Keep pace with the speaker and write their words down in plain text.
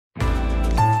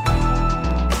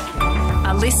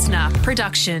listener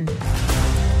production.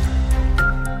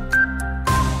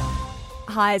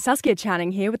 Hi, Saskia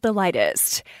Channing here with the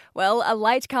latest. Well, a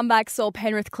late comeback saw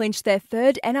Penrith clinch their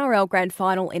third NRL grand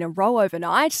final in a row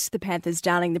overnight, the Panthers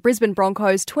downing the Brisbane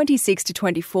Broncos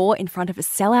 26-24 in front of a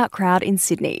sellout crowd in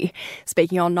Sydney.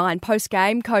 Speaking on 9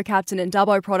 post-game, co-captain and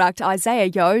Dubbo product Isaiah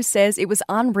Yeo says it was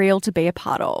unreal to be a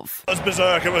part of. It was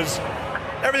berserk. It was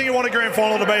everything you want a grand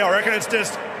final to be, I reckon. It's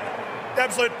just the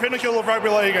absolute pinnacle of rugby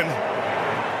league, and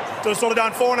to have sort of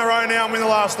done 4 in a row now and win the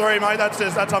last 3, mate, that's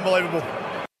unbelievable.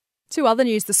 To other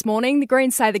news this morning, the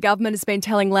Greens say the government has been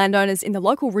telling landowners in the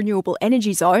local renewable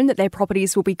energy zone that their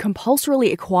properties will be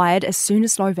compulsorily acquired as soon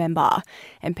as November.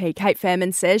 MP Kate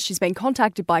Fairman says she's been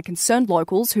contacted by concerned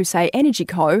locals who say Energy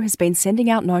Co has been sending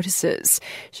out notices.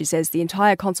 She says the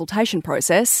entire consultation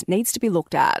process needs to be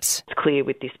looked at. It's clear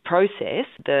with this process,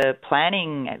 the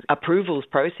planning approvals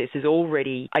process is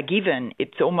already a given.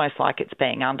 It's almost like it's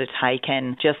being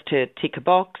undertaken just to tick a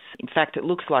box. In fact, it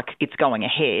looks like it's going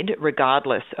ahead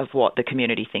regardless of what the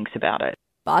community thinks about it.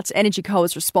 But Energy Co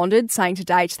has responded, saying to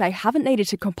date they haven't needed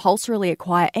to compulsorily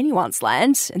acquire anyone's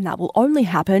land, and that will only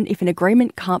happen if an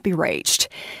agreement can't be reached.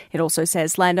 It also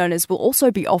says landowners will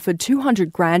also be offered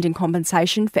 $200,000 in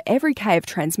compensation for every K of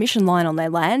transmission line on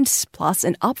their land, plus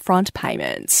an upfront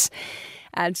payment.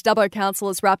 And Dubbo Council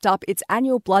has wrapped up its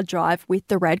annual blood drive with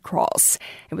the Red Cross.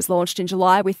 It was launched in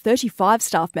July with 35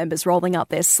 staff members rolling up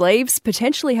their sleeves,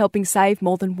 potentially helping save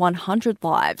more than 100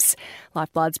 lives.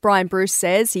 Lifeblood's Brian Bruce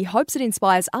says he hopes it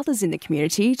inspires others in the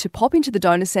community to pop into the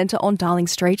donor centre on Darling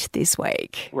Street this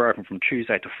week. We're open from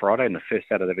Tuesday to Friday and the first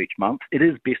Saturday of each month. It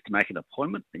is best to make an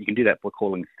appointment, and you can do that by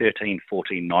calling 13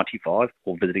 14 95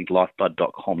 or visiting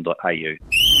lifeblood.com.au.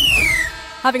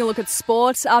 Having a look at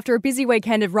sport, after a busy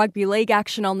weekend of rugby league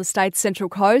action on the state's Central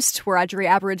Coast, Wiradjuri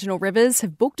Aboriginal Rivers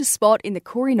have booked a spot in the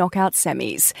Koori Knockout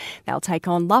semis. They'll take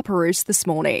on La Perouse this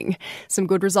morning. Some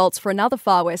good results for another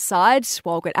Far West side.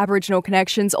 Walgett Aboriginal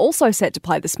Connections also set to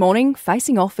play this morning,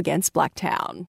 facing off against Blacktown.